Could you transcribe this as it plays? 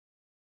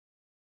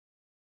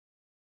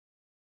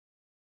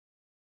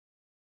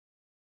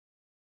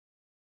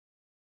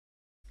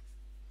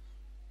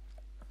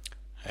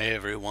Hey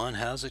everyone,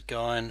 how's it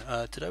going?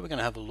 Today we're going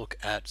to have a look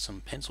at some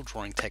pencil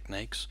drawing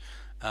techniques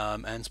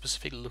and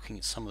specifically looking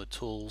at some of the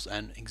tools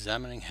and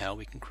examining how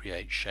we can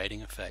create shading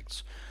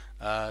effects.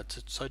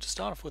 So to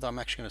start off with, I'm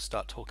actually going to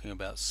start talking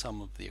about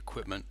some of the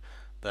equipment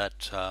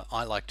that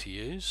I like to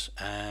use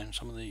and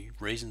some of the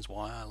reasons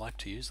why I like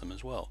to use them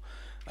as well.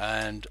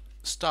 And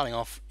starting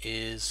off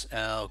is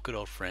our good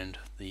old friend,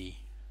 the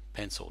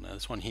pencil. Now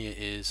this one here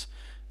is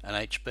an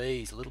HB.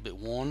 He's a little bit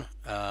worn,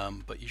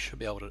 but you should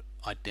be able to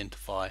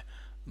identify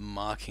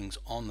markings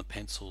on the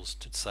pencils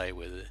to say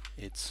whether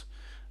it's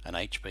an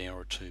HB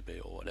or a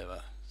 2B or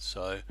whatever.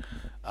 So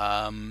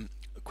a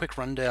quick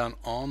rundown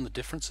on the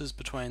differences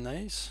between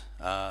these.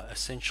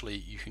 Essentially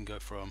you can go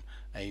from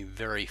a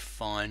very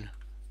fine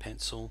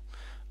pencil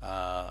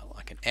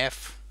like an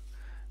F,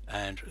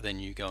 and then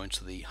you go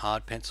into the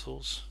hard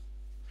pencils,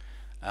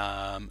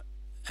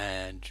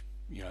 and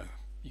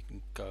you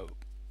can go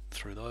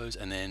through those,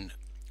 and then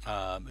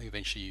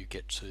eventually you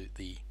get to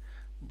the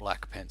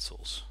black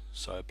pencils.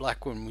 So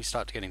black, when we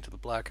start to get into the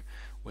black,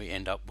 we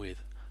end up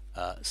with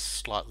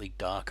slightly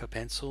darker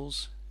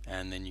pencils,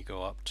 and then you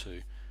go up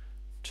to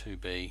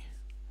 2B,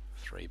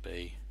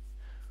 3B,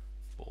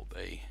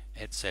 4B,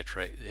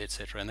 etc.,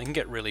 etc., and they can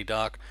get really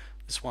dark.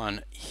 This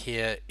one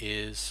here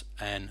is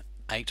an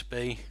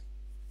 8B,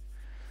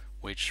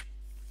 which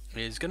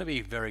is going to be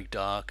very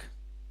dark.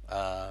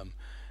 The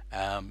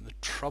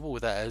trouble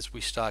with that, as we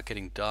start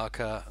getting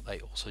darker, they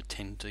also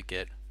tend to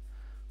get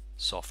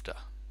softer.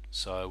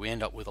 So we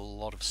end up with a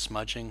lot of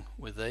smudging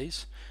with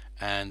these,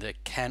 and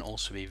it can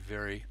also be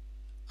very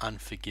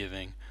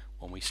unforgiving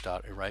when we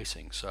start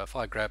erasing. So if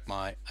I grab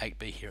my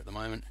 8B here at the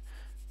moment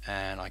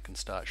and I can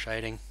start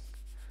shading,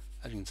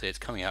 as you can see it's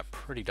coming out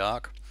pretty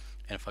dark,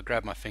 and if I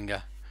grab my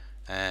finger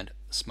and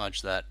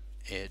smudge that,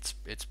 it's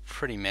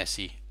pretty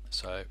messy.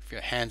 So if your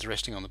hand's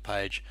resting on the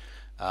page,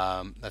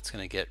 that's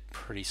going to get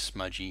pretty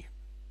smudgy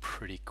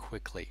pretty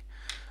quickly.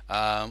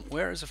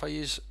 Whereas if I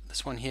use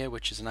this one here,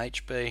 which is an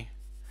HB,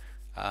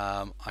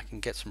 I can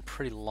get some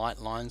pretty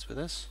light lines with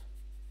this.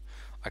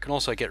 I can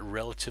also get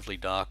relatively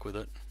dark with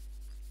it,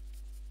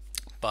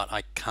 but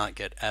I can't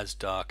get as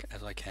dark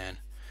as I can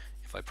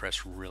if I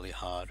press really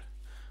hard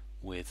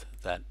with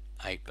that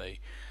 8B.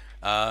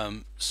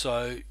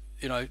 So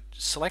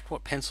select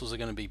what pencils are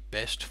going to be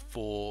best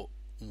for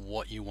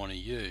what you want to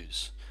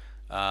use.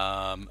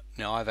 Now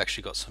I've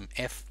actually got some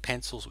F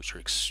pencils which are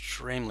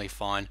extremely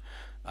fine,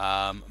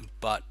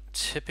 but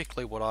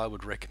typically what I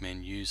would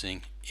recommend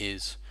using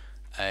is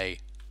a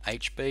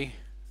HB,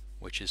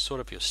 which is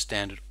sort of your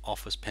standard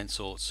office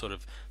pencil. It's sort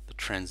of the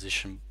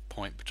transition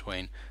point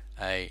between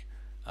a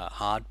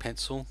hard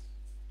pencil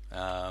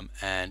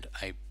and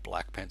a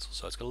black pencil.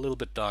 So it's got a little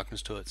bit of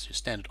darkness to it. It's your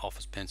standard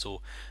office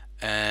pencil.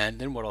 And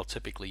then what I'll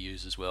typically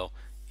use as well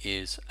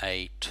is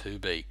a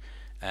 2B,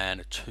 and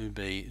a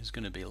 2B is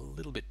going to be a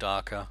little bit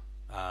darker,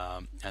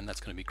 and that's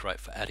going to be great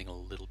for adding a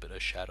little bit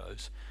of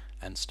shadows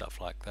and stuff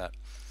like that.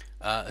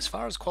 As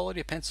far as quality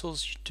of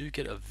pencils, you do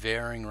get a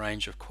varying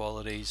range of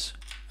qualities.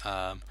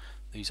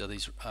 These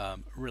are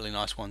really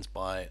nice ones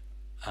by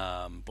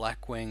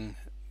Blackwing.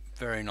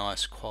 Very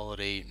nice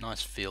quality,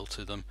 nice feel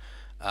to them,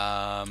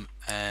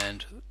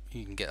 and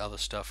you can get other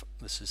stuff.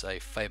 This is a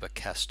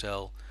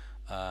Faber-Castell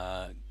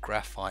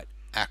graphite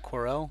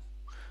aquarelle,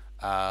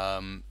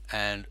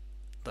 and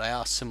they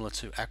are similar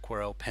to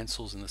aquarelle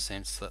pencils in the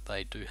sense that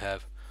they do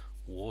have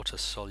water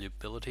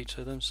solubility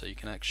to them, so you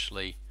can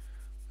actually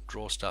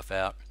draw stuff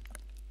out,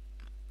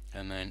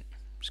 and then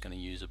I'm just going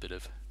to use a bit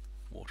of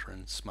water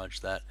and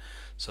smudge that.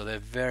 So they're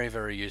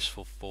very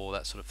useful for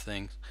that sort of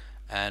thing,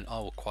 and I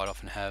will quite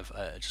often have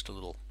just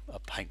a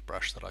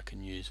paintbrush that I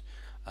can use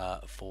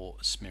for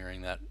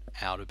smearing that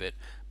out a bit.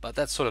 But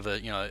that's sort of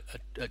a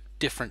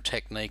different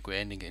technique.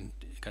 We're going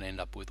to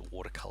end up with a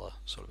watercolor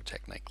sort of a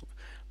technique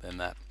than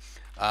that.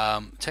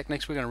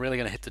 Techniques we're really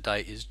going to hit today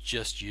is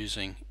just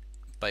using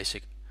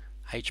basic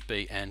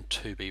HB and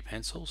 2B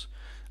pencils.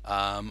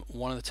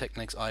 One of the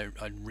techniques I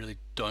really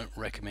don't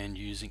recommend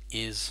using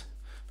is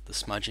the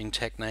smudging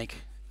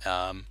technique.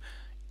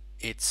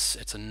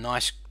 It's a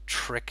nice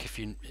trick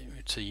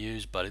to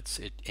use, but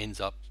it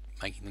ends up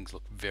making things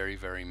look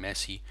very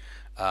messy.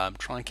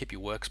 Try and keep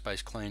your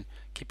workspace clean,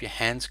 keep your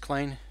hands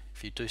clean.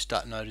 If you do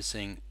start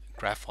noticing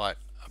graphite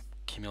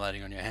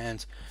accumulating on your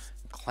hands,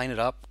 clean it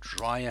up,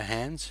 dry your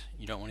hands.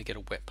 You don't want to get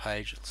a wet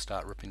page, it'll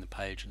start ripping the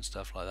page and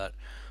stuff like that.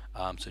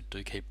 So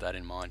do keep that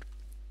in mind.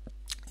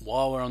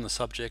 While we're on the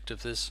subject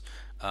of this,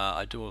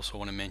 I do also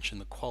want to mention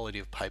the quality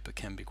of paper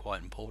can be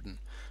quite important.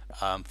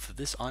 For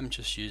this I'm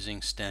just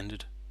using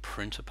standard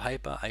printer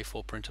paper,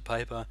 A4 printer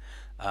paper.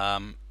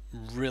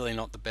 Really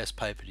not the best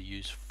paper to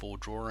use for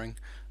drawing.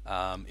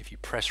 If you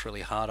press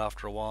really hard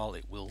after a while,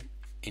 it will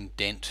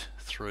indent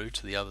through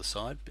to the other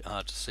side,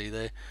 hard to see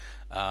there.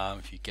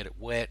 If you get it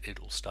wet,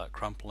 it'll start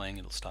crumpling,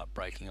 it'll start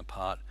breaking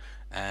apart,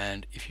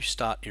 and if you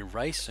start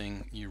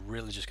erasing, you're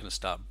really just going to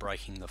start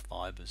breaking the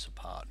fibers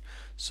apart.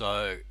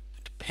 So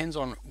it depends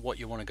on what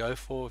you want to go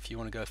for. If you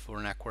want to go for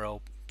an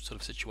aquarelle sort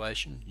of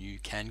situation, you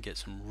can get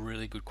some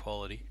really good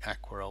quality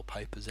aquarelle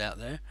papers out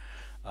there.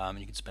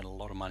 You can spend a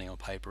lot of money on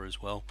paper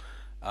as well.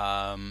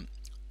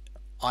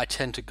 I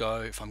tend to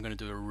go, if I'm going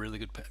to do a really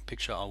good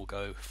picture, I will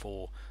go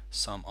for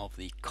some of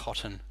the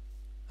cotton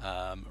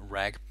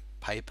rag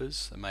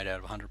papers. They're made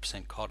out of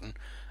 100% cotton.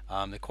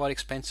 They're quite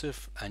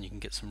expensive, and you can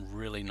get some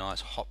really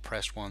nice hot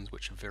pressed ones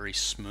which are very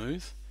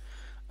smooth,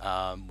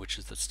 which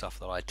is the stuff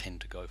that I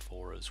tend to go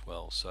for as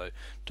well. So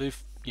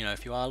if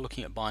you are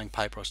looking at buying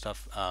paper or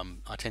stuff,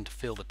 I tend to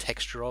feel the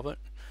texture of it.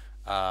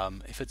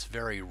 If it's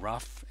very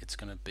rough, it's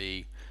going to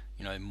be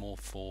more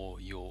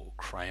for your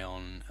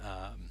crayon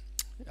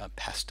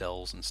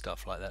pastels and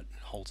stuff like that.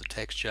 It holds a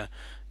texture.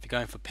 If you're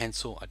going for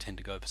pencil, I tend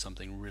to go for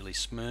something really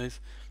smooth,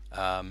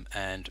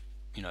 and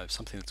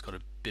something that's got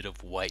a bit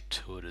of weight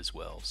to it as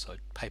well. So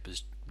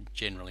paper's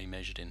generally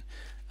measured in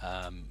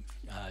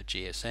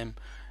GSM,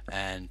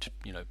 and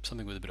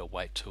something with a bit of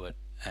weight to it.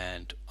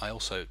 And I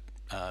also,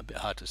 a bit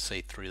hard to see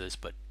through this,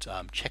 but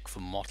check for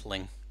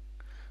mottling.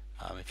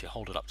 If you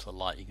hold it up to the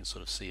light, you can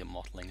sort of see a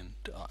mottling, and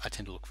I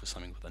tend to look for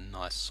something with a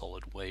nice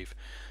solid weave.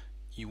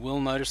 You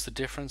will notice the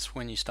difference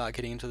when you start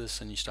getting into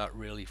this and you start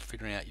really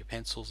figuring out your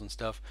pencils and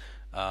stuff.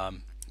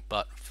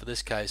 But for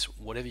this case,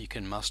 whatever you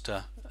can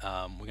muster,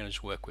 we're going to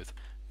just work with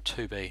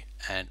 2B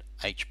and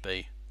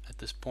HB at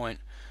this point.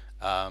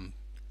 And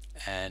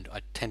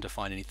I tend to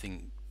find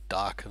anything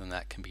darker than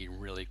that can be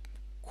really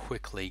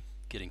quickly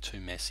getting too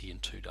messy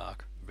and too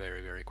dark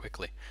very, very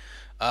quickly.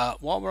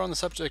 While we're on the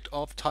subject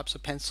of types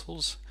of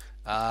pencils,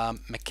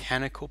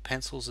 mechanical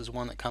pencils is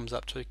one that comes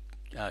up to.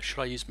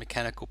 Should I use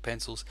mechanical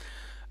pencils?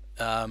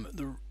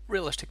 The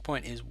realistic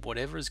point is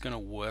whatever is going to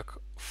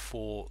work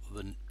for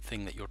the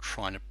thing that you're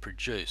trying to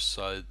produce.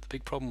 So the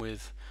big problem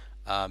with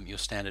your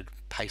standard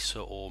pacer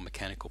or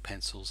mechanical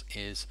pencils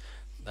is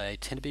they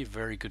tend to be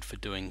very good for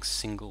doing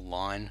single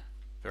line,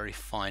 very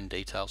fine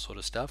detail sort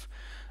of stuff,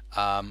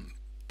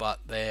 but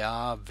they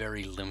are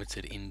very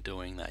limited in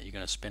doing that. You're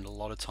going to spend a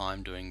lot of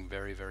time doing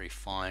very, very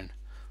fine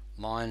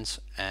lines,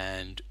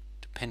 and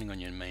depending on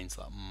your means,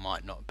 that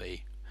might not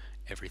be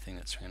everything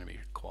that's going to be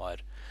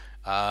required.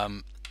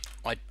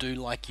 I do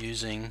like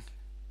using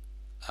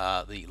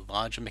the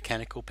larger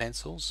mechanical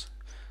pencils.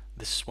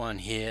 This one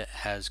here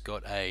has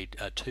got a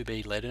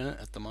 2B lead in it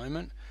at the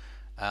moment,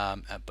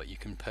 but you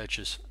can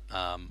purchase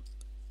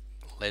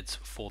leads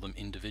for them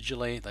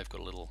individually. They've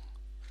got a little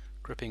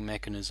gripping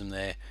mechanism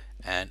there,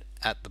 and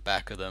at the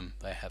back of them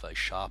they have a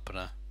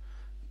sharpener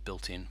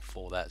built in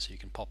for that, so you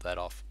can pop that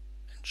off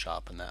and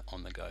sharpen that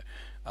on the go.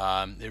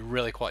 They're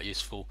really quite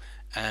useful,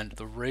 and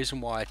the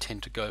reason why I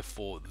tend to go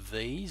for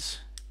these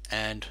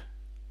and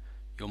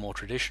your more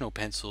traditional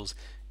pencils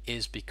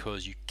is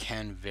because you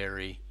can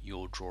vary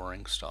your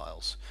drawing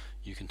styles.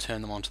 You can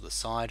turn them onto the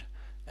side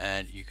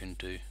and you can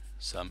do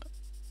some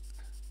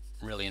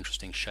really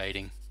interesting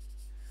shading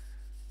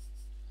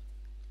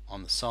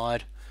on the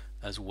side,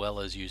 as well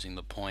as using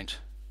the point,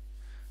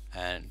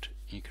 and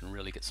you can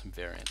really get some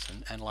variance,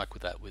 and like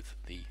with that with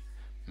the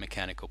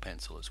mechanical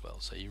pencil as well.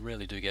 So you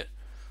really do get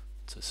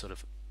to sort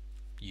of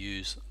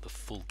use the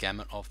full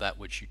gamut of that,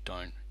 which you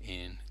don't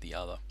in the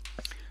other.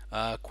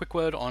 Quick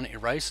word on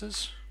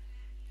erasers.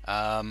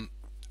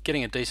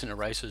 Getting a decent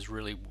eraser is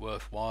really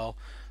worthwhile.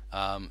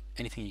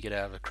 Anything you get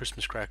out of a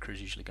Christmas cracker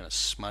is usually going to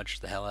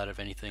smudge the hell out of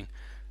anything.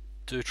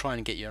 Do try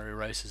and get your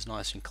erasers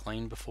nice and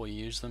clean before you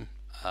use them.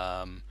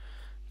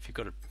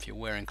 If you're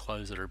wearing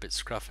clothes that are a bit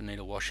scruffy and need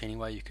a wash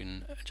anyway, you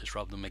can just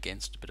rub them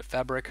against a bit of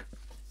fabric,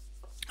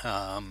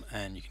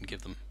 and you can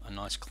give them a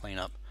nice clean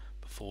up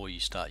before you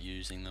start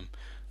using them.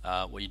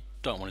 What you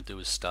don't want to do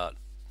is start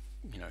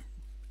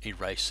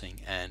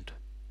erasing and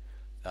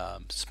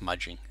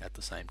smudging at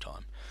the same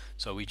time.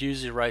 So we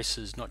use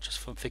erasers not just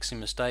for fixing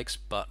mistakes,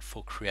 but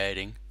for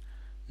creating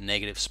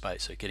negative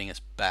space, so getting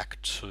us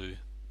back to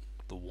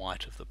the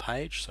white of the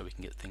page, so we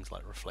can get things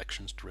like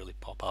reflections to really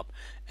pop up,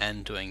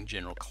 and doing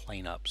general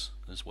cleanups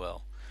as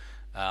well.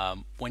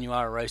 When you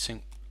are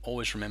erasing,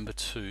 always remember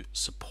to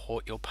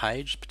support your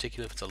page,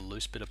 particularly if it's a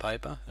loose bit of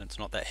paper and it's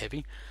not that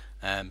heavy,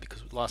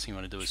 because the last thing you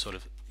want to do is sort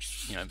of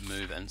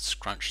move and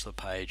scrunch the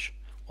page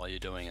while you're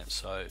doing it.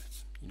 So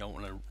you don't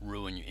want to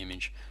ruin your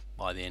image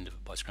by the end of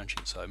it by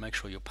scrunching. So make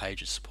sure your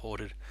page is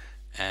supported,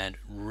 and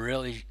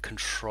really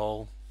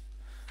control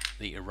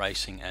the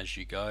erasing as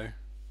you go,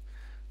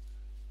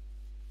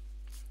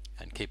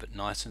 and keep it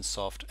nice and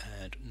soft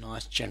and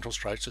nice gentle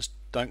strokes. Just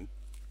don't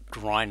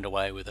grind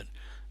away with it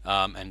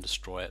and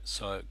destroy it.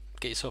 So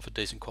get yourself a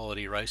decent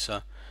quality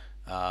eraser.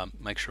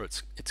 Make sure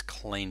it's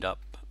cleaned up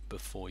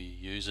before you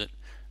use it.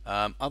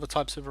 Other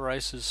types of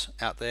erasers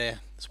out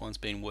there, this one's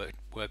been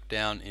worked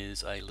down,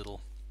 is a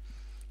little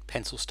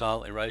pencil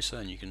style eraser,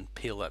 and you can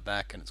peel that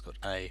back and it's got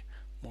a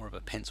more of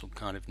a pencil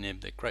kind of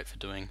nib. They're great for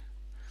doing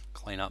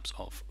cleanups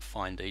of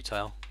fine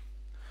detail.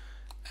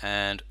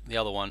 And the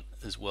other one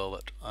as well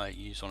that I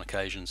use on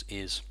occasions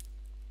is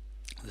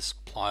this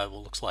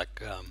pliable, looks like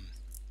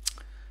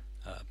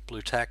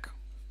blue tack,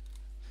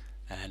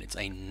 and it's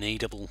a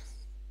kneadable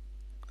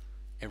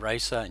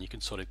eraser, and you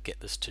can sort of get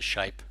this to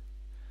shape,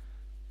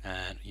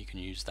 and you can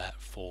use that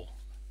for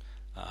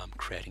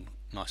creating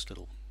nice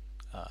little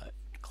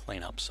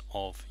cleanups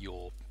of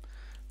your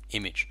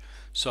image.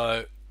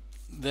 So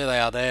there they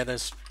are there.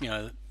 There's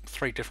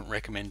 3 different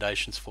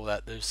recommendations for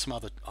that. There's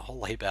a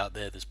whole heap out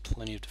there. There's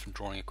plenty of different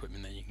drawing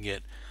equipment that you can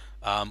get.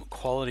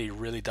 Quality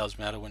really does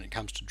matter when it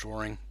comes to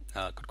drawing.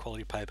 Good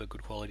quality paper,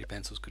 good quality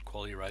pencils, good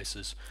quality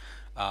erasers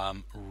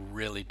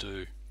really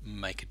do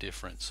make a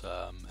difference.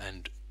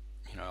 And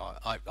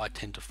I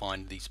tend to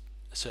find these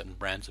certain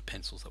brands of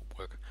pencils that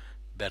work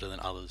better than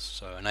others.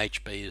 So an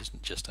HB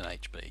isn't just an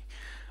HB.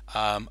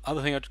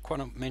 Other thing I'd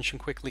want to mention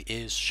quickly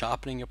is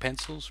sharpening your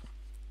pencils.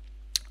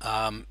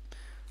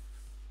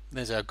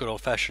 There's our good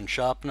old-fashioned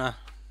sharpener,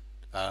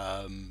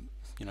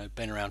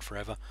 been around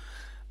forever.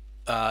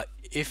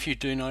 If you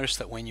do notice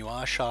that when you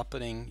are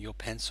sharpening your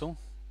pencil,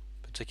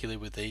 particularly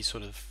with these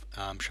sort of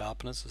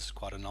sharpeners, this is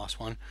quite a nice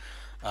one,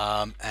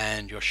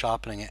 and you're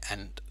sharpening it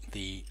and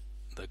the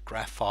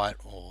graphite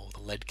or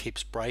the lead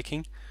keeps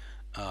breaking,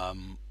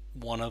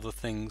 one of the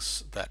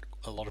things that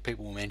a lot of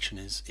people will mention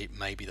is it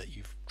may be that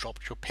you've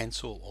dropped your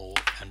pencil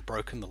and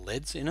broken the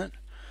leads in it,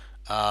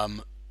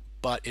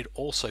 but it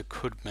also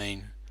could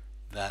mean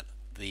that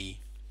the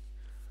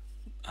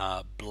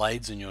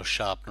blades in your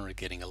sharpener are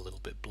getting a little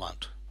bit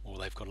blunt, or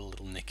they've got a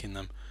little nick in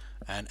them,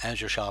 and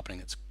as you're sharpening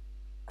it's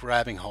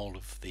grabbing hold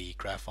of the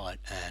graphite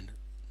and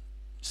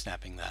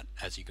snapping that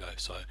as you go.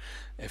 So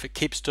if it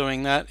keeps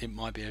doing that, it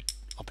might be an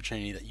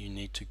opportunity that you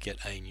need to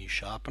get a new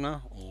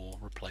sharpener or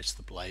replace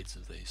the blades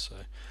of these. So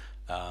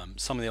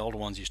some of the older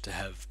ones used to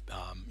have,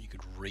 you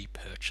could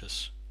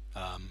repurchase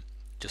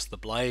just the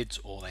blades,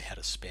 or they had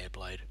a spare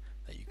blade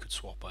that you could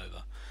swap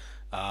over.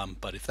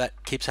 But if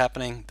that keeps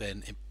happening,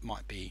 then it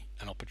might be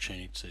an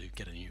opportunity to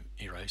get a new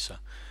eraser.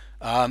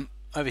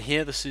 Over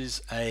here, this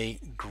is a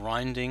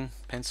grinding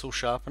pencil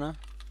sharpener.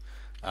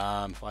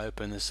 If I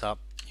open this up,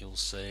 you'll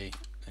see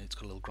it's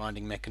got a little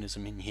grinding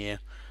mechanism in here.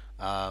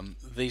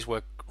 These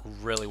work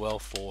really well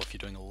for if you're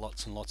doing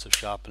lots and lots of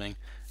sharpening,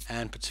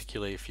 and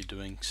particularly if you're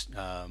doing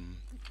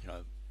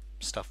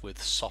stuff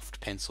with soft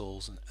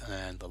pencils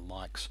and the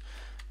likes,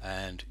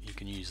 and you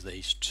can use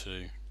these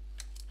to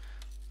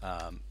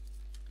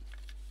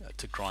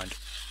grind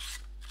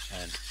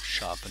and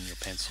sharpen your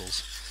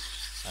pencils,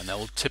 and they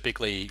will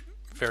typically,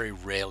 very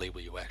rarely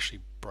will you actually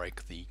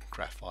break the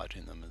graphite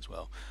in them as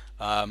well.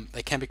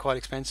 They can be quite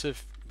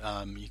expensive.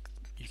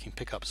 You can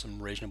pick up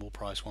some reasonable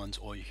price ones,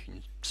 or you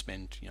can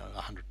spend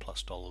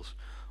 $100+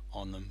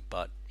 on them,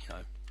 but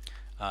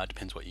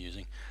depends what you're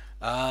using.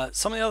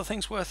 Some of the other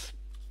things worth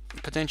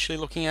potentially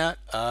looking at,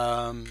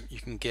 you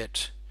can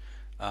get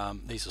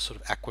these are sort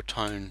of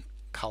aquatone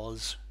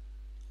colors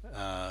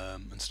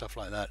and stuff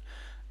like that,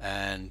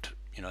 and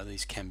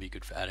these can be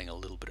good for adding a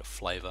little bit of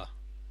flavor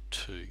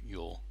to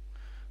your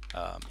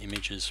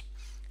images.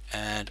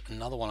 And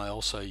another one I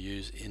also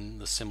use in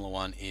the similar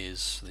one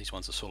is, these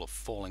ones are sort of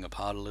falling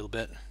apart a little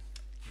bit.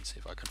 Let's see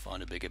if I can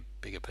find a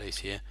bigger piece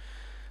here.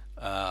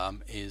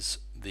 Is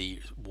the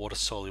water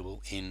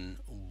soluble in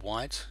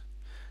white,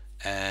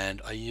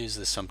 and I use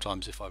this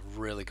sometimes if I've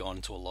really gone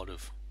into a lot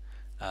of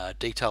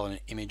detail in an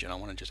image and I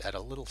want to just add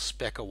a little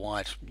speck of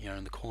white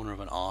in the corner of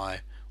an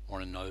eye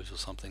or in a nose or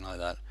something like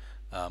that.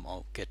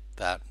 I'll get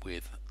that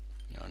with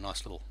a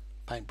nice little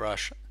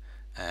paintbrush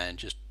and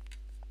just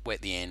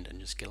wet the end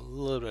and just get a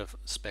little bit of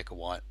speck of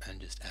white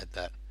and just add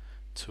that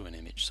to an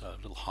image. So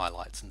little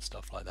highlights and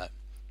stuff like that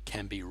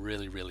can be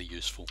really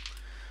useful.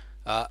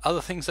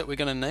 Other things that we're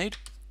going to need,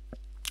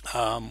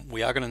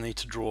 we are going to need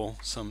to draw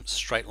some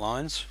straight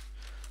lines.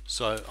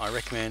 So I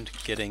recommend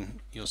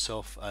getting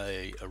yourself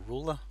a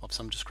ruler of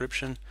some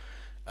description,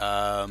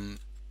 and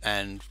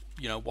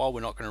while we're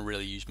not going to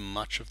really use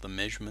much of the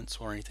measurements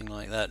or anything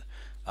like that,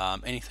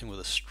 anything with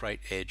a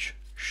straight edge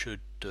should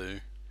do.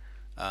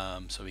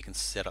 So we can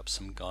set up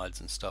some guides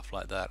and stuff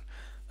like that.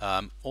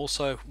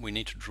 Also, we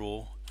need to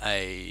draw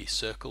a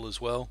circle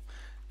as well,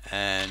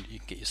 and you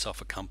can get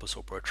yourself a compass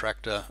or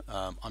protractor.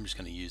 I'm just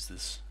going to use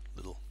this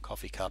little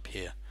coffee cup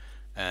here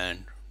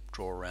and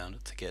draw around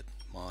it to get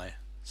my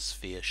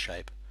sphere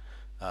shape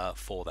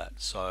for that.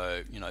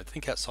 So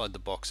think outside the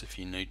box if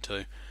you need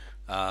to,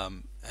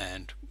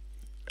 and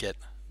get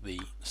the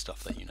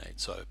stuff that you need.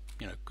 So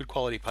good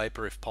quality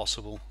paper if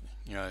possible,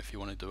 if you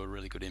want to do a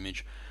really good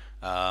image.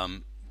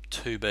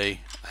 2B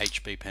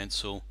HB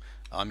pencil.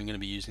 I'm going to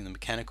be using the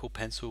mechanical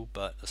pencil,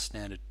 but a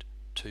standard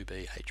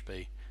 2B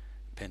HB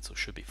pencil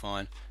should be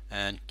fine.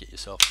 And get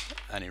yourself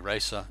an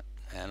eraser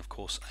and of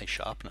course a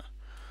sharpener.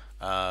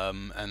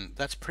 And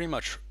that's pretty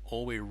much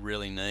all we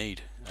really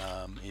need,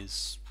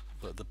 is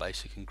the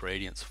basic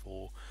ingredients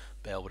for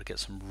being able to get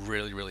some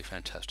really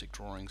fantastic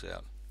drawings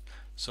out.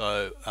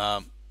 So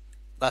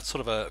that's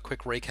sort of a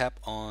quick recap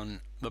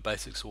on the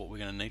basics of what we're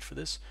going to need for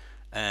this,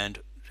 and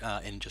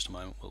in just a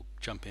moment we'll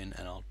jump in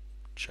and I'll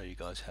show you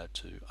guys how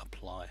to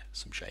apply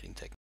some shading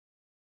techniques.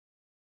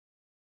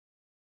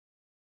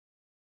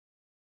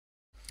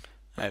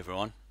 Hey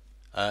everyone,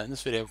 in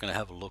this video we're going to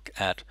have a look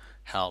at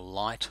how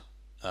light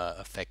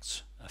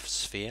affects a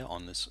sphere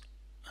on this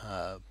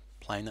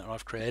plane that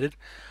I've created,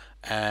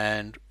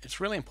 and it's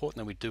really important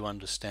that we do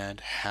understand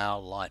how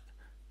light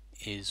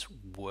is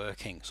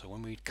working. So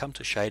when we come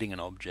to shading an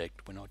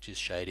object, we're not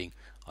just shading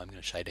I'm going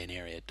to shade an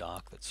area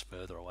dark that's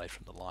further away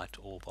from the light,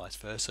 or vice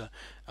versa.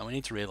 And we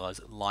need to realize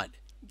that light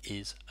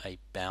is a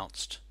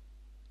bounced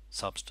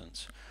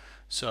substance.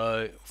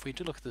 So if we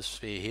do look at the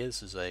sphere here,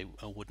 this is a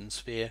wooden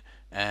sphere,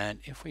 and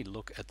if we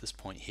look at this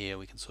point here,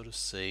 we can sort of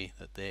see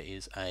that there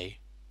is a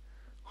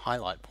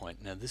highlight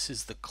point. Now this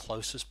is the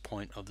closest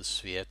point of the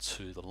sphere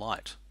to the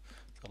light.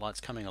 So the light's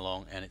coming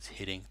along and it's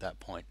hitting that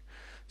point.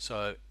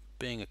 So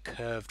being a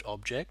curved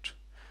object,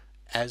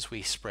 as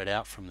we spread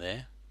out from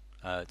there,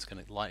 light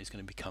is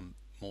going to become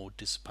more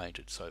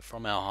dissipated. So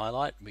from our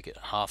highlight we get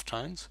half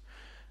tones,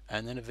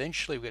 and then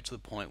eventually we get to the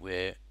point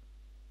where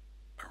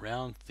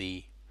around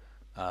the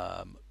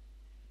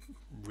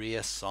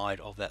rear side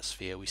of that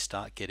sphere we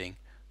start getting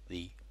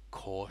the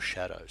core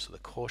shadow. So the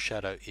core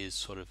shadow is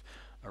sort of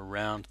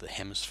around the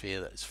hemisphere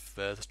that is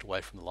furthest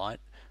away from the light,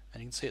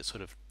 and you can see it's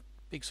sort of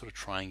big sort of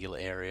triangular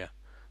area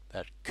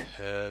that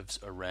curves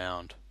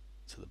around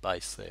to the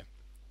base there.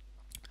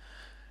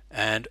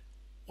 And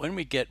when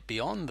we get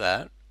beyond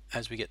that,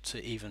 as we get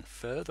to even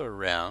further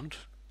around,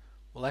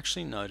 we'll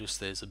actually notice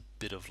there's a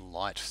bit of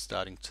light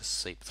starting to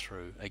seep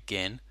through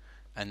again,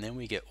 and then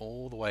we get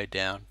all the way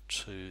down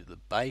to the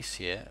base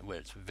here where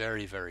it's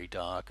very, very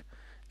dark,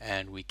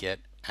 and we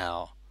get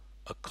our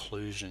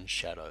occlusion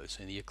shadows.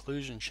 And the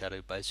occlusion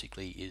shadow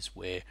basically is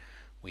where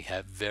we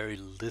have very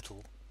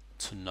little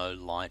to no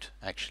light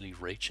actually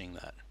reaching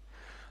that.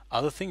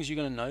 Other things you're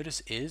going to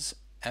notice is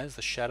as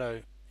the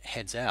shadow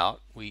heads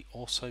out, we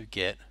also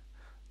get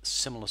a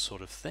similar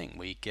sort of thing.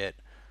 We get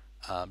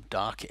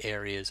dark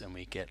areas and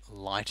we get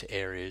light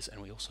areas,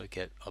 and we also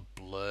get a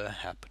blur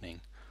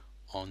happening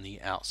on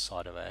the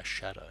outside of our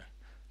shadow,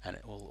 and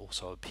it will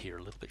also appear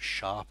a little bit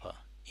sharper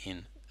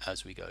in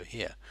as we go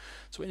here.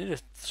 So we need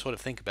to sort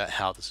of think about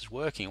how this is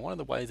working. One of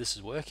the ways this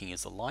is working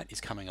is the light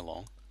is coming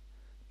along,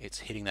 it's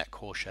hitting that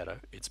core shadow,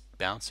 it's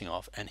bouncing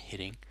off and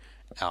hitting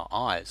our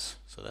eyes.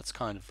 So that's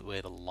kind of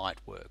where the light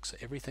works. So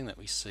everything that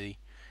we see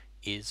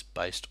is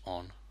based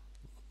on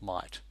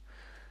light.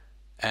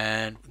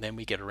 And then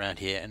we get around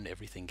here and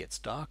everything gets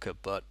darker.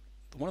 But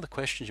one of the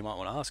questions you might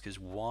want to ask is,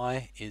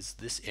 why is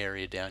this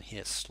area down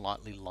here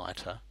slightly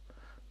lighter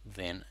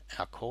than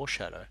our core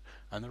shadow?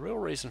 And the real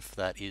reason for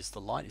that is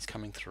the light is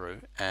coming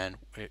through and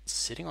it's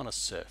sitting on a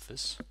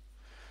surface,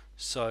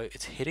 so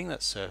it's hitting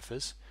that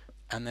surface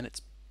and then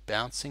it's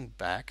bouncing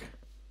back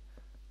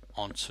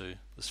onto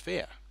the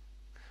sphere.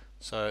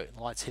 So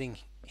the light's hitting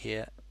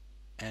here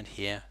and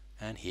here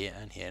and here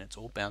and here, and it's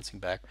all bouncing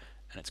back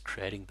and it's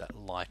creating that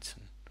light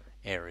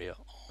area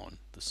on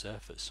the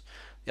surface.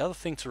 The other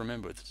thing to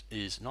remember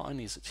is not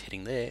only is it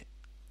hitting there,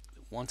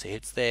 once it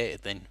hits there,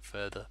 it then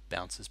further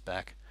bounces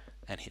back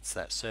and hits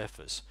that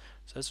surface.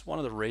 So that's one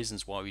of the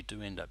reasons why we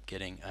do end up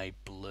getting a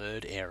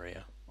blurred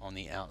area on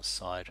the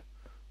outside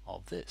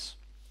of this.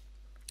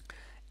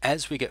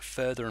 As we get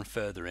further and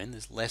further in,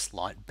 there's less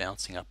light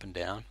bouncing up and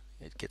down,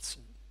 it gets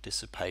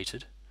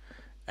dissipated,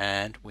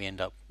 and we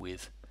end up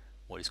with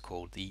what is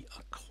called the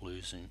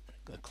occlusion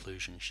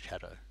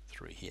shadow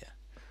through here.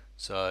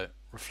 So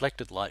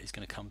reflected light is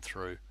going to come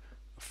through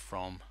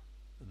from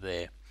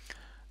there,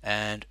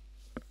 and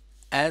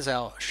as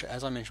I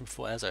mentioned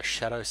before, as our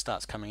shadow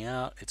starts coming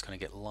out, it's going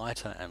to get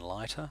lighter and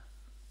lighter,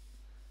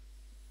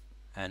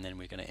 and then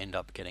we're going to end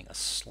up getting a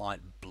slight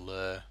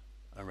blur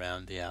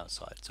around the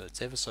outside. So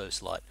it's ever so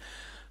slight.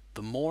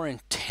 The more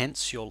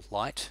intense your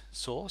light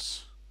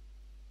source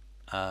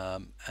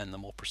and the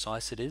more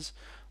precise it is,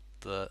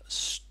 the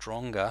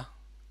stronger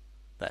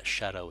that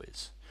shadow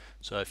is.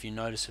 So if you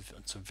notice, if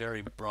it's a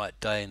very bright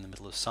day in the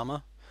middle of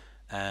summer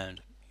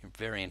and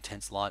very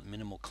intense light,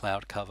 minimal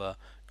cloud cover,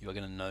 you're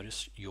going to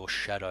notice your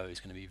shadow is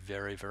going to be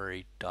very,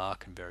 very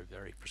dark and very,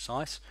 very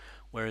precise.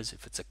 Whereas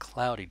if it's a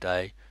cloudy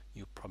day,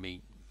 you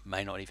probably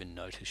may not even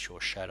notice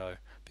your shadow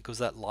because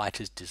that light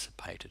is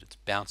dissipated. It's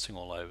bouncing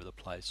all over the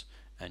place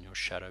and your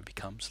shadow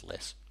becomes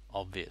less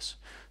obvious.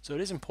 So it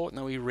is important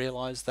that we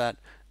realize that,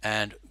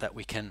 and that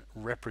we can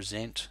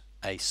represent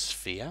a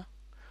sphere.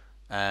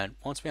 And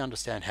once we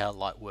understand how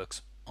light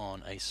works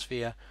on a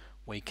sphere,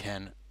 we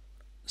can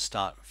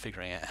start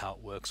figuring out how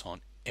it works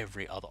on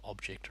every other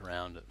object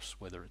around us,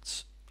 whether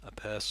it's a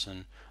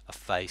person, a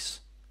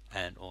face,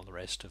 and all the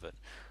rest of it.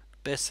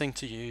 Best thing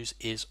to use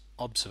is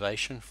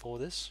observation for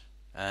this,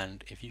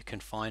 and if you can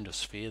find a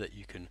sphere that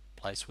you can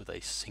place with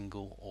a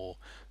single or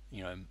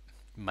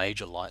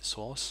major light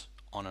source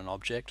on an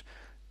object,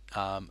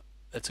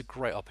 it's a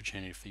great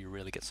opportunity for you to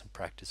really get some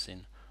practice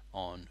in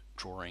on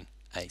drawing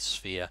a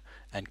sphere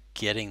and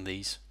getting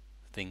these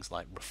things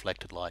like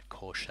reflected light,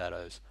 core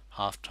shadows,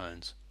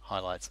 halftones,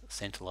 highlights,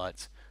 center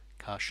lights,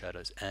 cast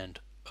shadows, and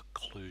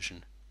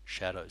occlusion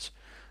shadows.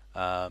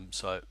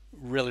 So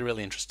really,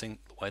 really interesting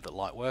the way that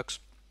light works,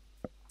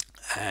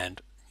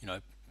 and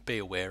be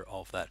aware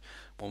of that.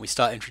 When we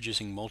start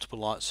introducing multiple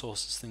light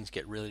sources, things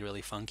get really,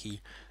 really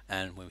funky,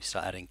 and when we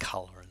start adding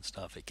color and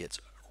stuff, it gets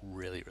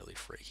really, really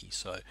freaky.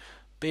 So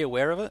be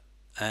aware of it,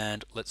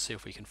 and let's see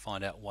if we can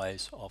find out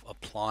ways of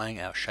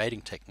applying our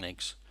shading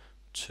techniques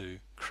to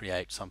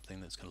create something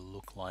that's going to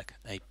look like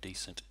a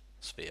decent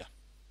sphere.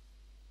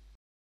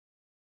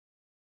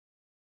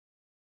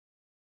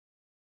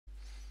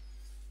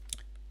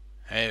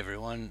 Hey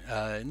everyone,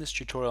 in this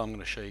tutorial I'm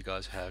going to show you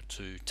guys how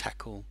to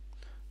tackle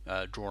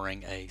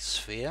drawing a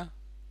sphere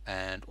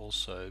and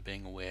also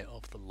being aware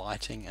of the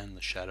lighting and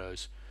the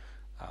shadows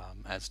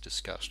as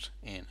discussed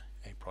in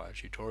a prior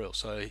tutorial.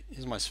 So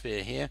here's my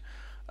sphere here.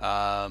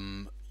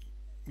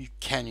 You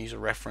can use a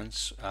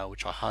reference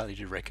which I highly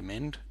do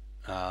recommend,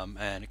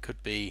 and it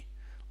could be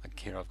like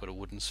here I've got a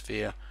wooden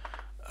sphere,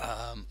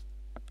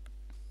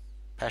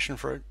 passion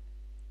fruit,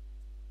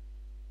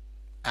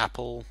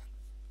 apple.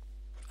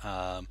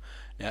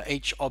 Now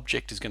each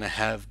object is going to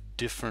have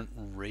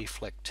different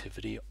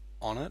reflectivity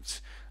on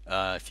it.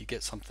 If you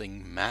get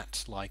something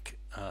matte like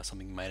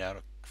something made out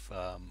of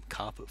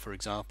carpet, for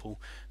example,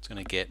 it's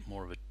going to get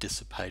more of a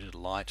dissipated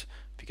light.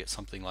 If you get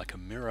something like a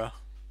mirror,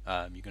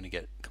 you're going to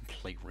get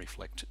complete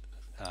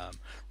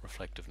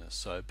reflectiveness.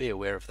 So be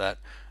aware of that.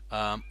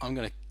 I'm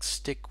going to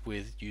stick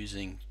with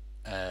using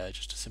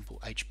just a simple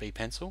HB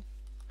pencil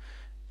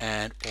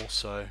and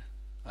also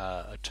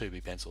a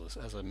 2B pencil.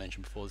 As I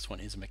mentioned before, this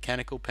one is a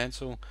mechanical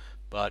pencil,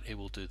 but it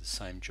will do the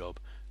same job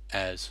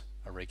as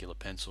a regular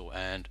pencil.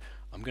 And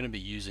I'm going to be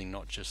using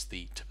not just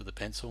the tip of the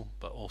pencil,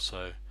 but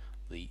also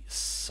the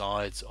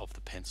sides of the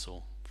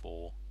pencil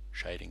for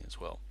shading as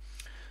well.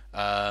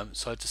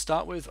 So to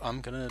start with,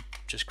 I'm going to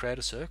just create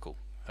a circle.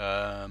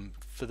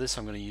 For this,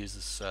 I'm going to use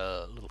this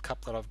little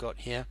cup that I've got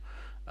here.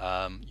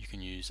 You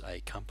can use a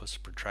compass,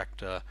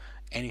 protractor,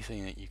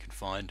 anything that you can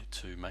find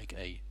to make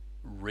a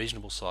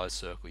reasonable size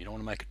circle. You don't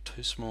want to make it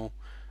too small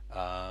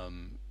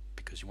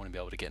because you want to be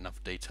able to get enough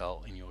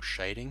detail in your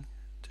shading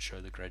to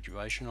show the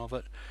graduation of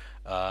it,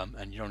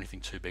 and you don't want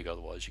anything too big,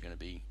 otherwise you're going to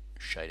be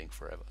shading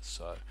forever.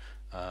 So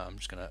I'm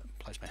just going to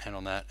place my hand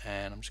on that,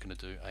 and I'm just going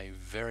to do a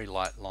very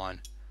light line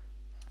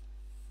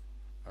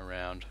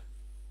around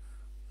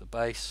the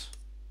base,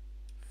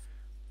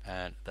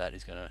 and that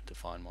is going to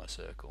define my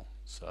circle.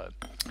 So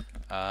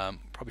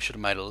probably should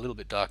have made it a little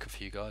bit darker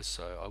for you guys,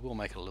 so I will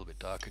make it a little bit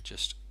darker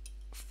just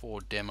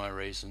for demo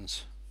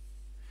reasons,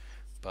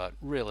 but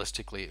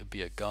realistically it would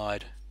be a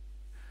guide.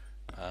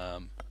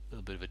 A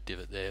little bit of a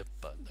divot there,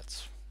 but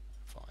that's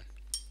fine.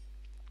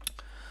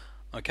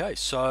 Okay,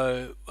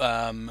 so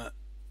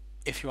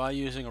if you are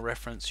using a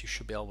reference, you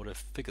should be able to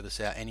figure this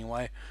out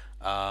anyway,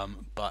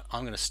 but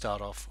I'm going to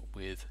start off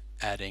with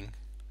adding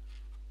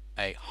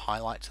a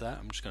highlight to that.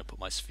 I'm just going to put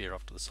my sphere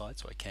off to the side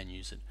so I can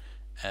use it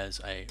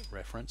as a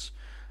reference.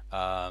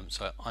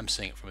 So I'm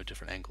seeing it from a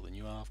different angle than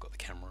you are. I've got the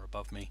camera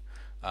above me,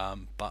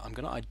 but I'm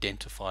going to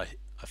identify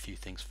a few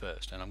things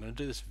first, and I'm going to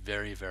do this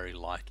very, very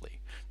lightly.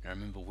 Now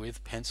remember,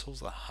 with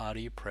pencils, the harder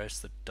you press,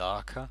 the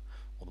darker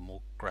or the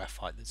more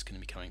graphite that's going to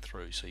be coming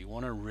through. So you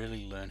want to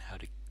really learn how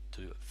to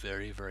do a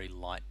very, very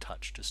light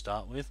touch to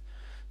start with,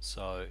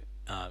 so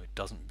it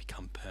doesn't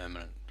become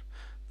permanent.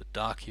 The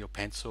darker your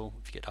pencil,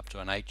 if you get up to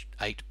an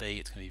 8B,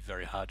 it's going to be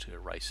very hard to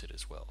erase it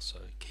as well.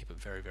 So keep it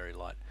very, very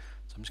light.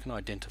 So I'm just going to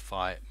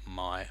identify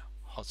my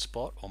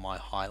hotspot or my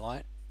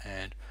highlight,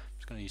 and I'm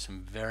just going to use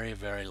some very,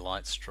 very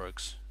light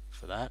strokes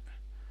for that.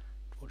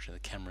 Unfortunately,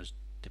 the camera's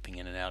dipping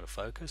in and out of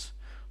focus.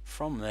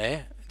 From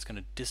there, it's going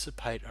to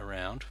dissipate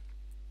around,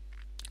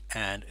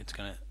 and it's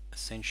going to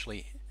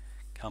essentially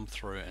come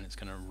through, and it's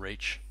going to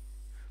reach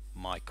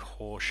my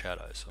core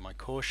shadow. So my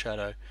core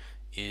shadow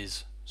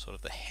is sort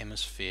of the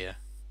hemisphere.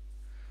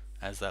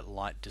 As that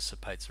light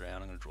dissipates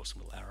around, I'm going to draw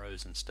some little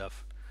arrows and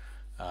stuff.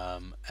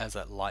 As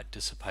that light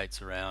dissipates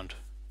around,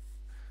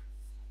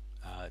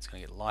 it's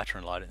going to get lighter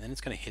and lighter, and then it's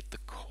going to hit the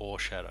core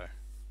shadow.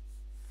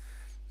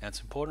 Now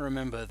it's important to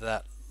remember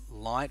that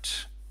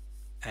light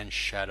and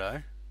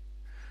shadow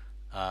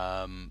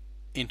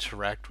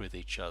interact with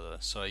each other,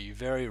 so you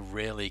very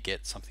rarely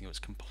get something that's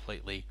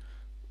completely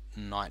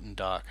night and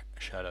dark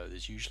shadow.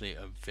 There's usually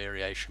a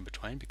variation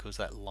between, because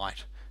that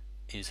light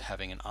is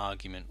having an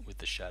argument with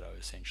the shadow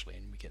essentially,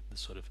 and we get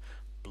this sort of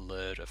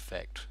blurred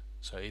effect,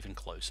 so even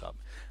close up.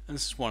 And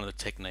this is one of the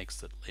techniques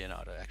that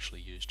Leonardo actually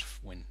used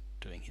when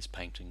doing his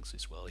paintings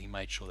as well. He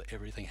made sure that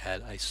everything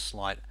had a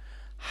slight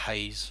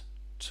haze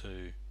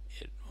to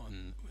it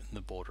on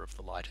the border of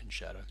the light and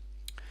shadow.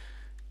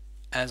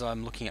 As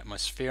I'm looking at my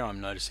sphere, I'm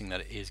noticing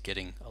that it is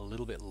getting a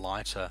little bit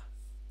lighter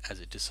as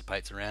it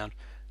dissipates around,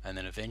 and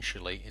then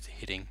eventually it's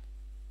hitting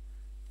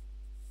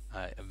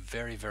a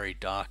very, very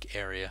dark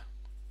area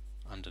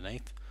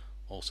underneath,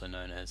 also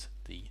known as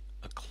the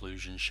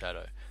occlusion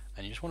shadow.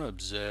 And you just want to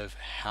observe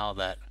how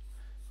that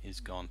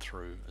is gone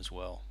through as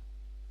well.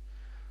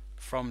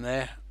 From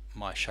there,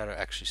 my shadow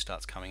actually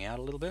starts coming out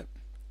a little bit,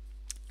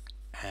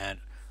 and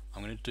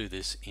I'm going to do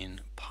this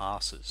in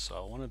passes. So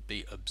I want to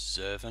be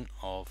observant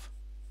of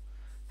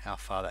how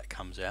far that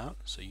comes out.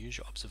 So use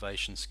your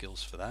observation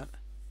skills for that,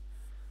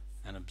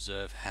 and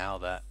observe how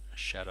that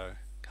shadow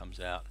comes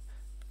out,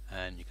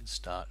 and you can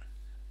start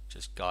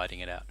just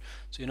guiding it out.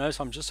 So you notice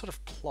I'm just sort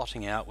of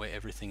plotting out where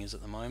everything is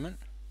at the moment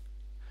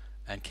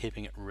and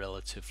keeping it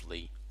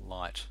relatively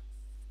light,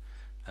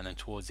 and then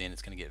towards the end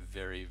it's going to get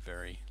very,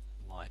 very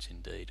light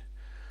indeed.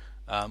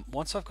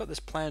 Once I've got this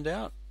planned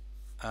out,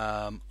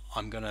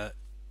 I'm going to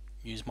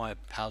use my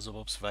powers of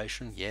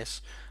observation.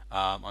 Yes,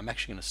 I'm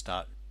actually going to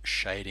start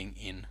shading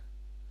in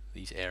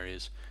these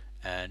areas,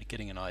 and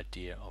getting an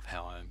idea of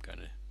how I'm going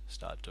to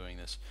start doing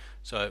this.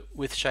 So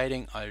with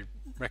shading, I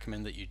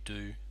recommend that you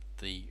do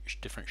the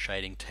different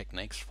shading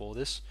techniques for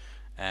this,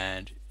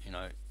 and you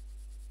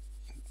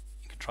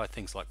can try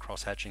things like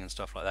cross hatching and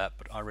stuff like that,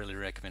 but I really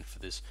recommend for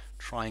this,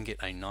 try and get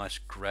a nice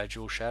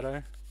gradual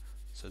shadow.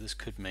 So this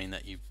could mean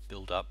that you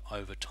build up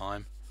over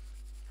time.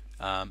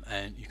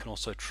 And you can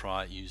also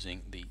try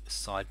using the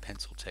side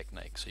pencil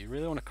technique. So you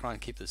really want to try and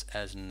keep this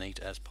as neat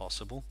as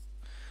possible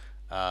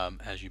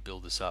as you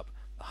build this up.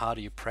 The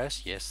harder you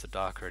press, yes, the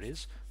darker it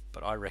is,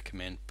 but I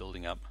recommend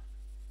building up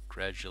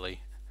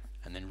gradually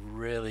and then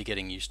really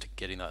getting used to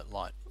getting that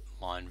light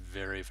line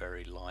very,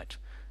 very light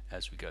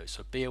as we go.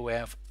 So be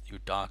aware of your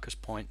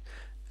darkest point,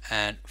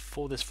 and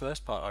for this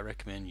first part I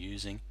recommend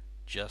using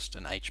just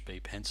an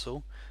HB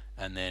pencil,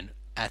 and then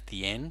at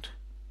the end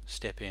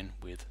step in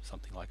with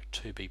something like a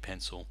 2B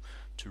pencil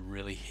to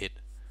really hit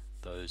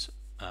those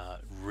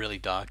really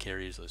dark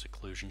areas, those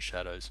occlusion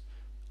shadows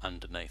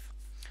underneath.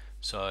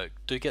 So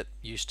do get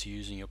used to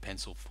using your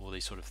pencil for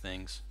these sort of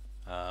things.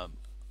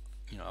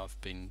 I've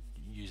been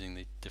using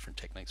the different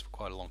techniques for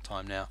quite a long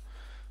time now,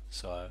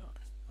 so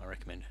I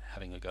recommend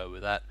having a go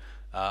with that.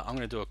 I'm going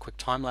to do a quick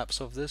time lapse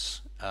of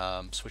this,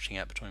 switching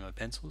out between my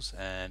pencils,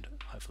 and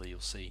hopefully you'll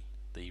see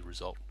the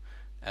result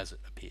as it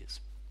appears.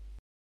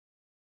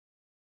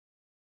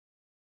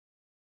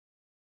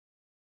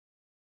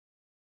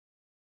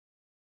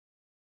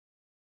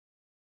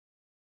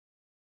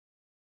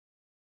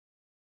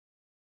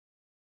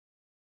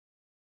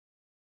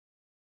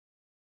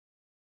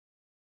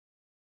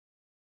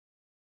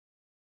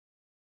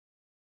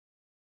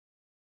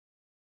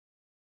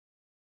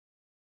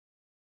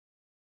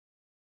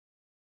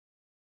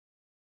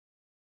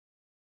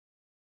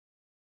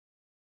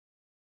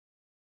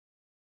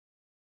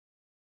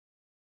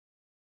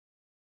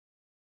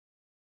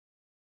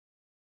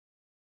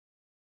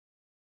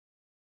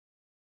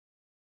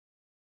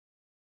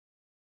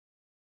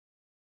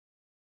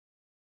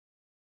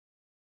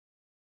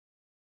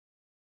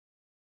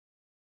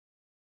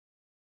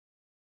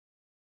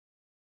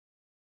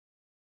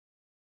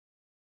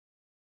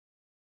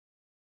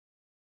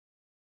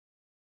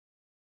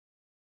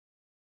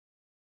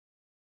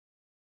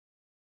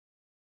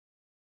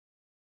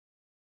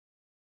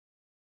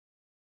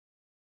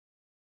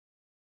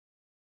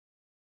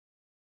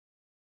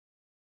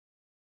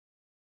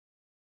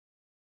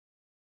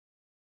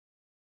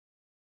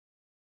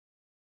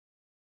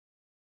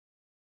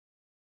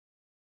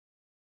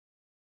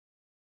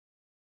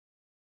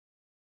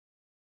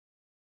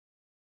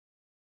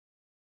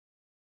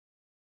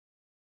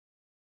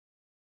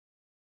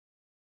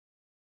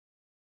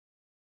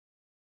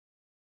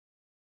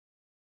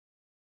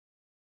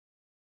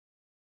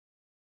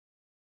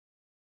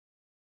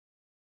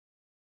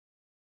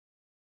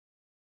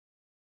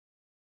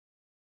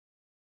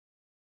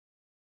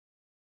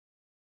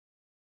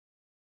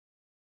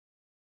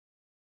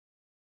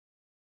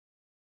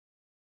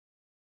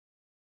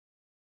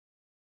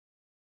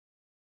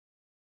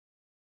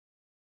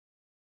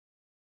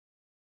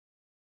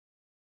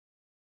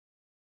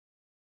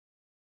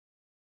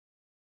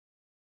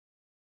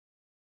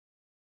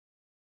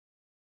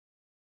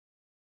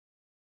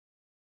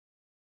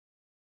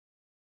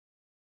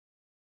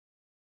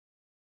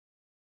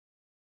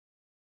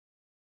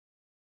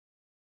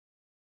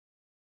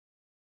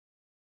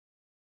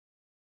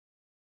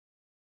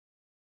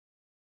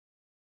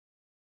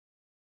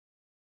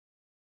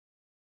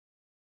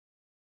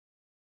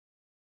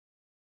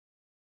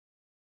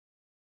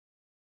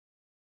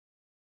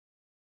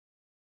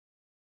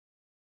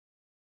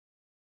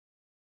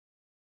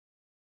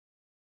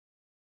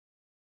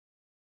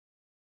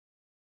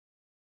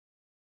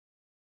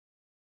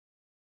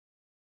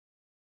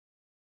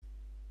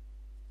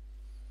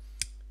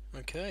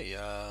 Okay,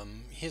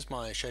 here's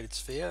my shaded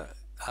sphere.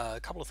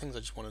 A couple of things I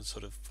just wanted to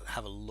sort of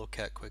have a look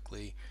at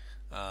quickly.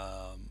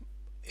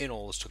 In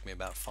all, this took me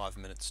about 5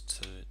 minutes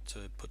to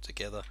put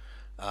together.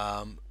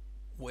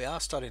 We are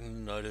starting to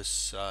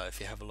notice,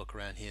 if you have a look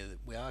around here,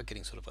 that we are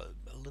getting sort of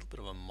a little bit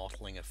of a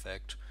mottling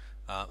effect,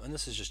 and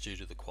this is just due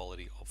to the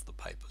quality of the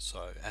paper.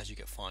 So as you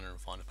get finer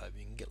and finer paper,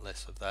 you can get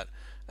less of that,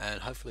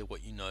 and hopefully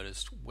what you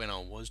noticed when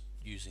I was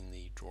using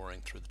the drawing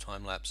through the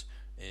time lapse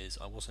is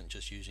I wasn't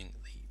just using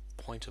the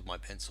point of my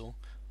pencil,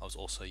 I was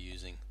also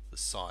using the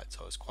side,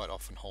 so I was quite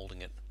often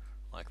holding it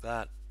like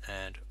that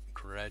and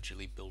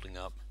gradually building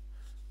up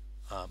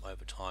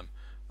over time.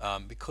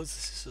 Because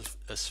this is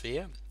a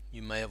sphere,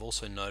 you may have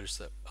also noticed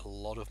that a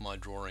lot of my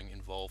drawing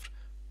involved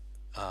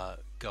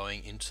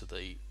going into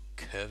the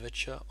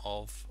curvature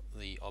of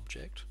the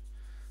object.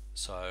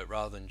 So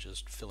rather than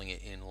just filling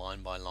it in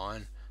line by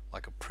line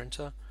like a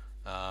printer,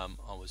 I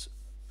was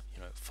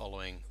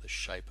following the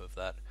shape of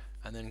that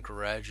and then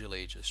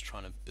gradually just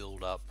trying to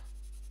build up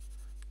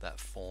that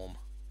form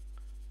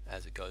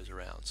as it goes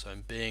around. So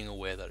I'm being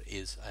aware that it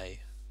is a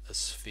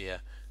sphere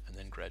and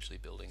then gradually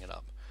building it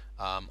up.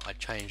 I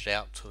changed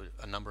out to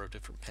a number of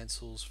different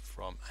pencils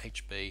from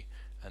HB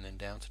and then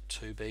down to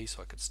 2B,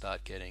 so I could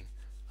start getting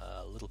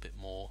a little bit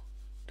more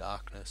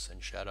darkness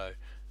and shadow,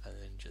 and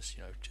then just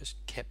just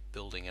kept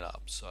building it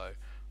up. So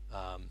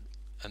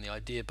and the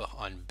idea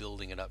behind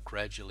building it up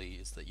gradually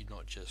is that you're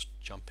not just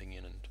jumping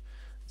in, and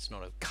it's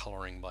not a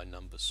coloring by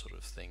numbers sort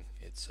of thing.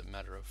 It's a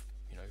matter of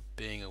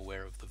being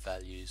aware of the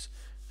values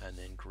and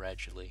then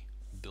gradually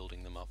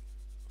building them up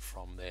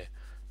from there,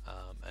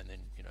 and then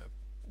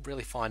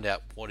really find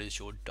out what is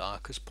your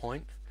darkest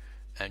point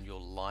and your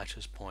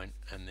lightest point,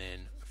 and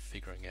then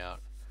figuring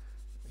out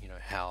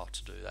how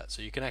to do that.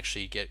 So you can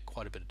actually get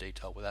quite a bit of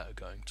detail without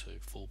going to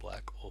full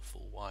black or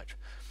full white.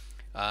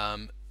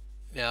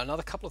 Now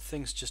another couple of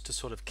things just to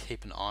sort of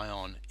keep an eye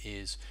on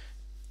is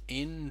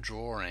in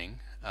drawing,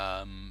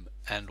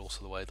 and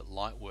also the way that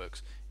light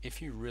works.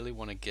 If you really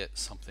want to get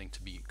something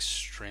to be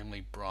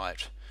extremely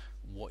bright,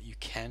 what you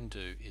can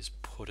do is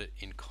put it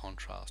in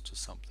contrast to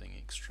something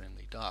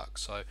extremely dark.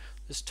 So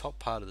this top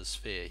part of the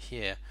sphere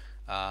here,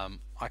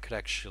 I could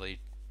actually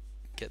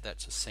get that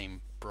to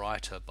seem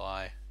brighter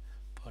by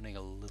putting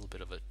a little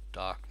bit of a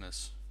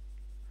darkness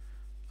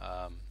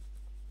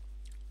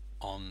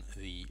on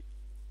the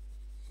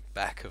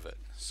back of it.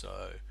 So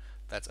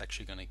that's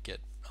actually going to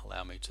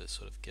allow me to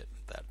sort of get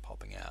that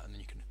popping out, and then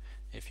you can,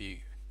 if you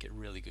get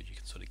really good, you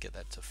can sort of get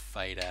that to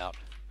fade out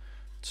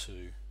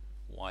to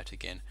white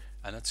again,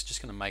 and that's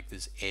just going to make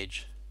this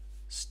edge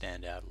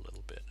stand out a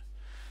little bit.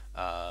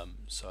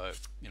 So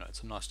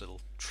it's a nice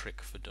little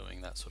trick for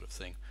doing that sort of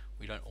thing.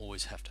 We don't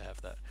always have to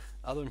have that.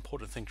 Other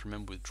important thing to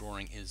remember with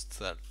drawing is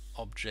that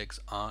objects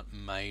aren't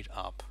made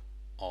up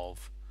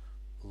of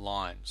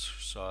lines.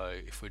 So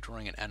if we're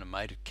drawing an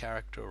animated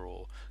character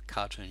or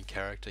cartoon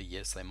character,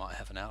 yes, they might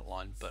have an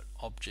outline, but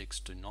objects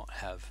do not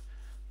have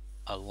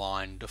a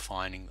line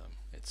defining them.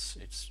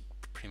 It's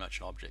pretty much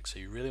an object. So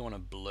you really want to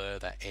blur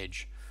that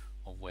edge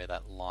of where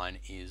that line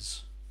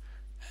is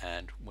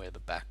and where the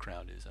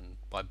background is. And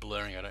by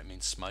blurring, I don't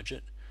mean smudge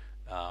it.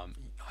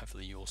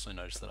 Hopefully you also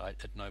notice that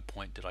at no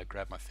point did I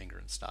grab my finger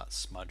and start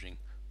smudging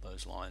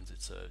those lines.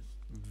 It's a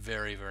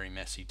very, very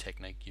messy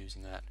technique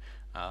using that.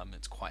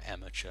 It's quite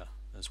amateur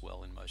as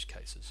well in most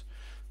cases.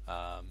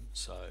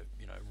 So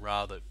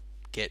rather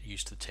get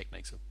used to the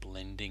techniques of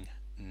blending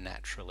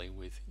naturally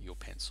with your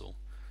pencil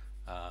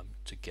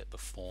to get the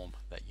form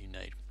that you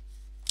need.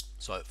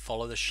 So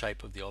follow the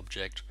shape of the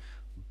object,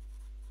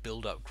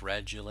 build up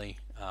gradually,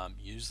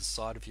 use the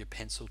side of your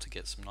pencil to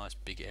get some nice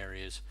big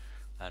areas,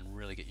 and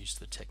really get used to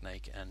the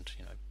technique and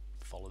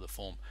follow the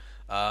form.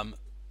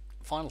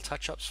 Final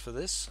touch-ups for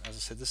this, as I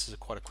said, this is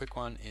quite a quick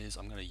one, is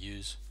I'm going to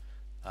use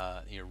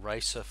the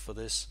eraser for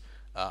this.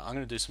 I'm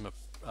going to do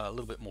a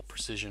little bit more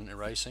precision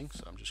erasing,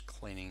 so I'm just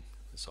cleaning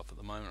this off at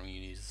the moment. I'm going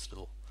to use this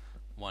little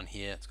one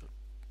here. It's got,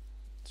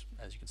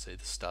 as you can see,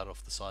 this start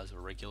off the size of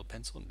a regular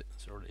pencil, and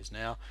that's what it is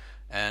now.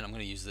 And I'm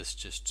going to use this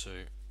just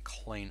to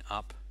clean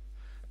up.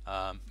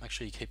 Make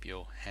sure you keep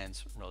your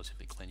hands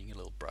relatively clean. You get a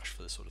little brush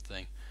for this sort of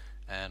thing,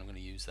 and I'm going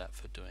to use that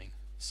for doing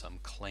some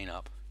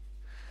cleanup.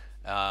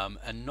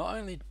 And not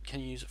only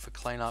can you use it for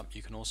cleanup,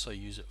 you can also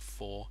use it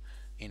for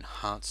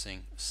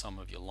enhancing some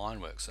of your line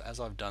work. So as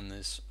I've done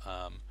this,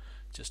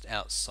 just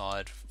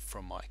outside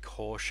from my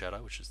core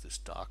shadow, which is this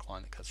dark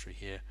line that cuts through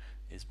here,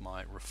 is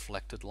my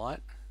reflected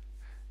light,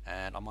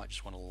 and I might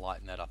just want to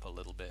lighten that up a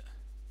little bit.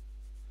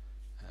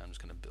 And I'm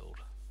just going to build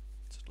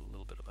just a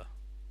little bit of a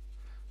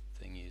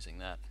thing using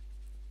that.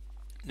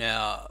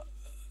 Now,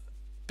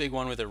 big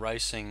one with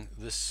erasing,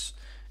 this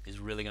is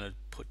really going to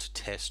put to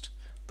test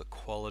the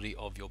quality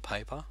of your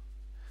paper.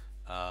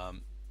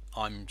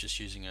 I'm just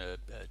using a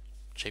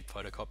cheap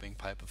photocopying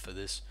paper for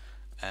this,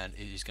 and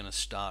it is going to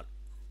start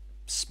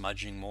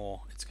smudging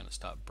more. It's going to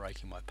start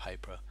breaking my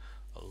paper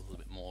a little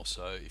bit more.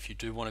 So if you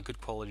do want a good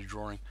quality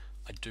drawing,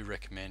 I do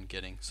recommend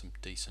getting some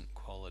decent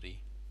quality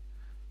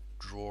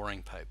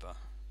drawing paper.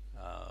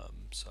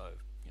 So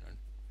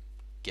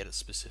get it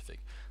specific.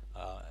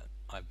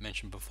 I've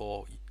mentioned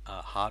before,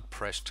 hard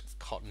pressed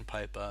cotton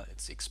paper,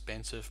 it's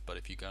expensive, but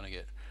if you're going to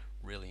get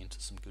really into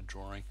some good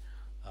drawing,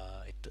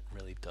 it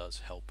really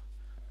does help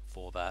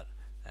for that.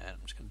 And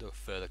I'm just going to do a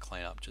further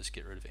cleanup, just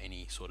get rid of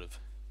any sort of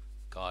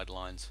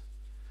guidelines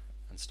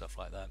and stuff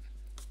like that,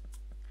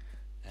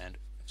 and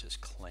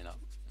just clean up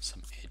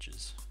some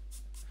edges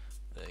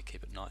there,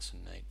 keep it nice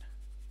and neat.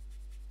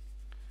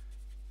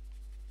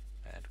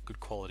 And good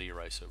quality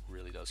eraser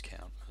really does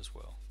count as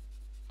well.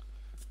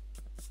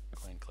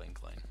 Clean, clean,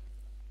 clean.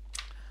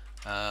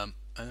 And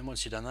then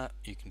once you've done that,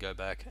 you can go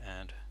back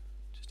and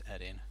just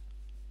add in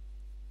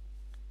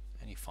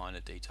any finer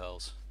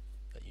details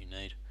that you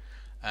need,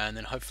 and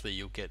then hopefully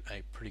you'll get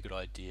a pretty good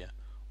idea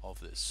of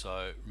this.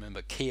 So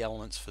remember, key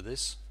elements for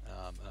this,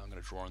 and I'm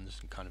going to draw on this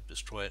and kind of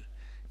destroy it,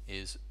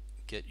 is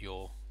get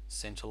your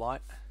center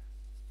light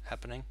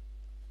happening.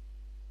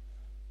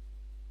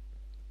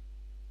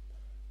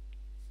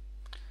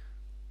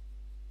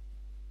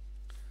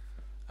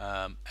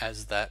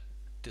 As that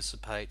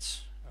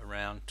dissipates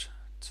around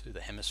to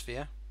the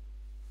hemisphere,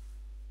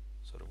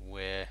 sort of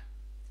where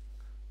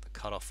the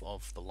cutoff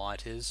of the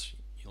light is,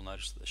 you'll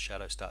notice that the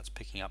shadow starts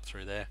picking up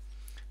through there,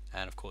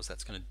 and of course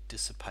that's going to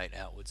dissipate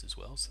outwards as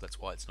well, so that's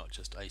why it's not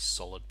just a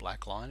solid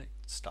black line. It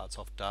starts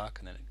off dark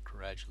and then it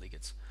gradually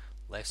gets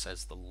less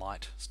as the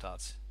light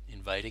starts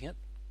invading it.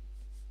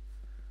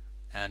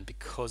 And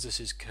because this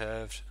is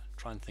curved,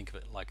 try and think of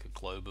it like a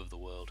globe of the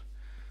world.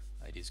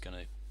 It is going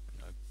to,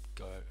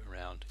 go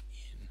around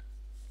in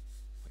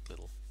like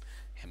little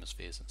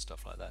hemispheres and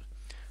stuff like that.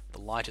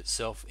 The light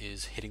itself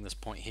is hitting this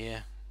point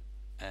here,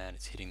 and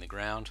it's hitting the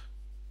ground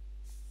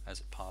as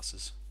it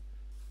passes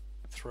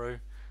through,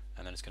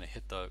 and then it's going to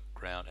hit the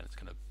ground and it's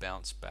going to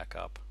bounce back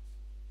up,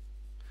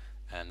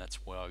 and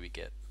that's why we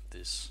get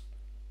this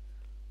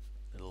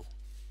little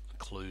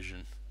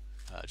occlusion.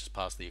 Just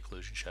past the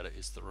occlusion shadow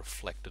is the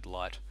reflected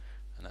light,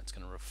 and that's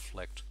going to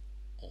reflect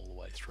all the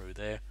way through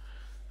there.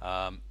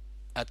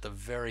 At the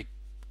very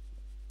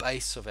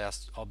base of our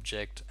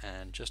object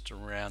and just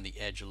around the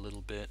edge a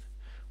little bit,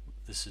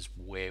 this is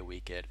where we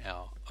get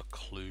our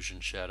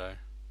occlusion shadow.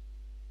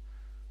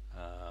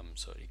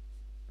 So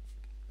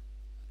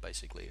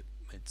basically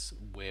it's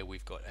where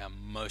we've got our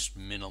most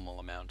minimal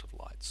amount of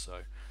light. So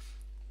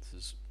this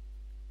is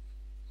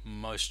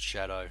most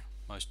shadow,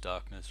 most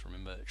darkness.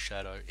 Remember,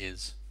 shadow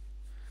is,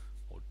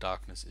 or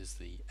darkness is,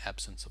 the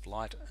absence of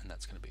light, and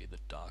that's going to be the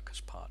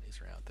darkest part is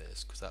around there,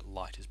 because that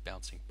light is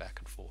bouncing back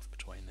and forth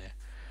between there.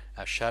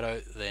 Our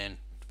shadow then,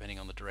 depending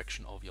on the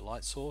direction of your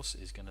light source,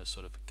 is going to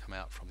sort of come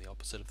out from the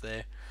opposite of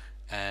there.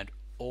 And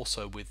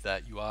also with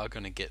that, you are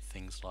going to get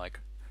things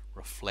like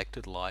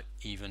reflected light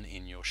even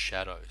in your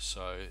shadow.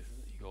 So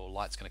your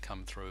light's going to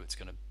come through, it's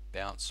going to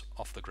bounce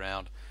off the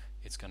ground,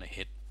 it's going to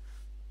hit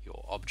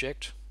your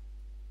object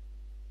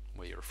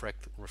where your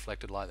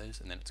reflected light is,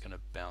 and then it's going to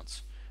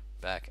bounce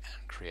back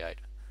and create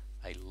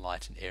a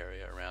lightened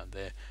area around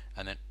there.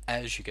 And then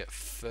as you get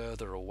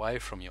further away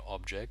from your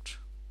object,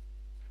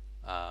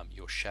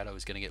 your shadow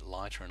is going to get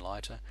lighter and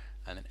lighter,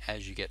 and then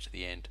as you get to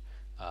the end,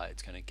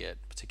 it's going to get,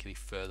 particularly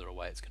further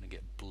away, it's going to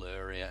get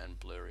blurrier and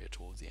blurrier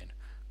towards the end.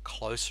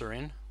 Closer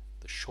in,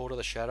 the shorter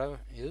the shadow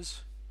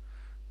is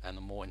and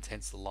the more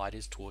intense the light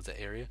is towards the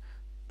area,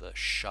 the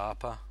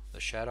sharper the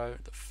shadow.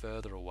 The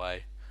further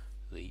away,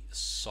 the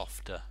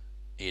softer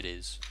it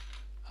is,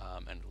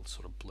 and it'll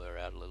sort of blur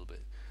out a little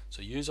bit.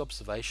 So use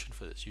observation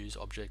for this. Use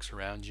objects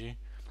around you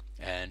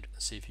and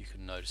see if you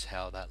can notice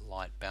how that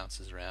light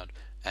bounces around,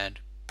 and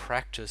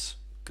practice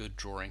good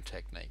drawing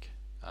technique.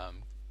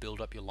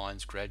 Build up your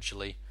lines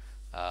gradually,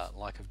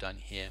 like I've done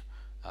here,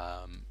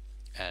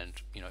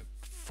 and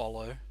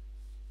follow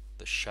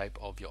the shape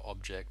of your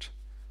object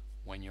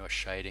when you are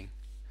shading,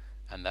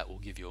 and that will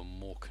give you a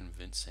more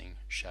convincing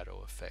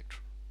shadow effect,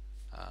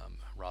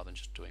 rather than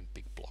just doing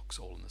big blocks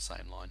all in the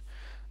same line.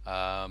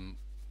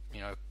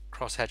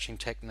 Cross-hatching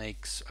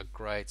techniques are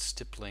great,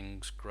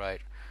 stippling's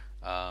great,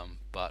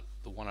 but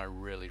the one I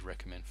really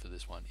recommend for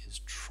this one is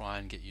try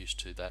and get used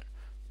to that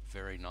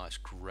very nice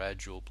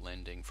gradual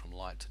blending from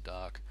light to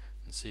dark,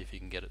 and see if you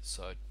can get it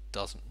so it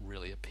doesn't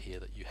really appear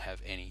that you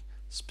have any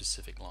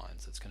specific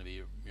lines. It's going to be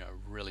a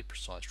really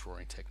precise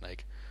drawing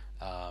technique,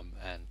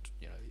 and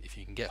if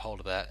you can get hold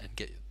of that and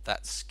get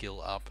that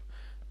skill up,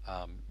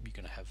 you're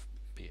going to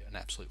be an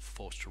absolute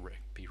force to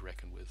be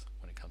reckoned with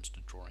when it comes to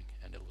drawing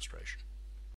and illustration.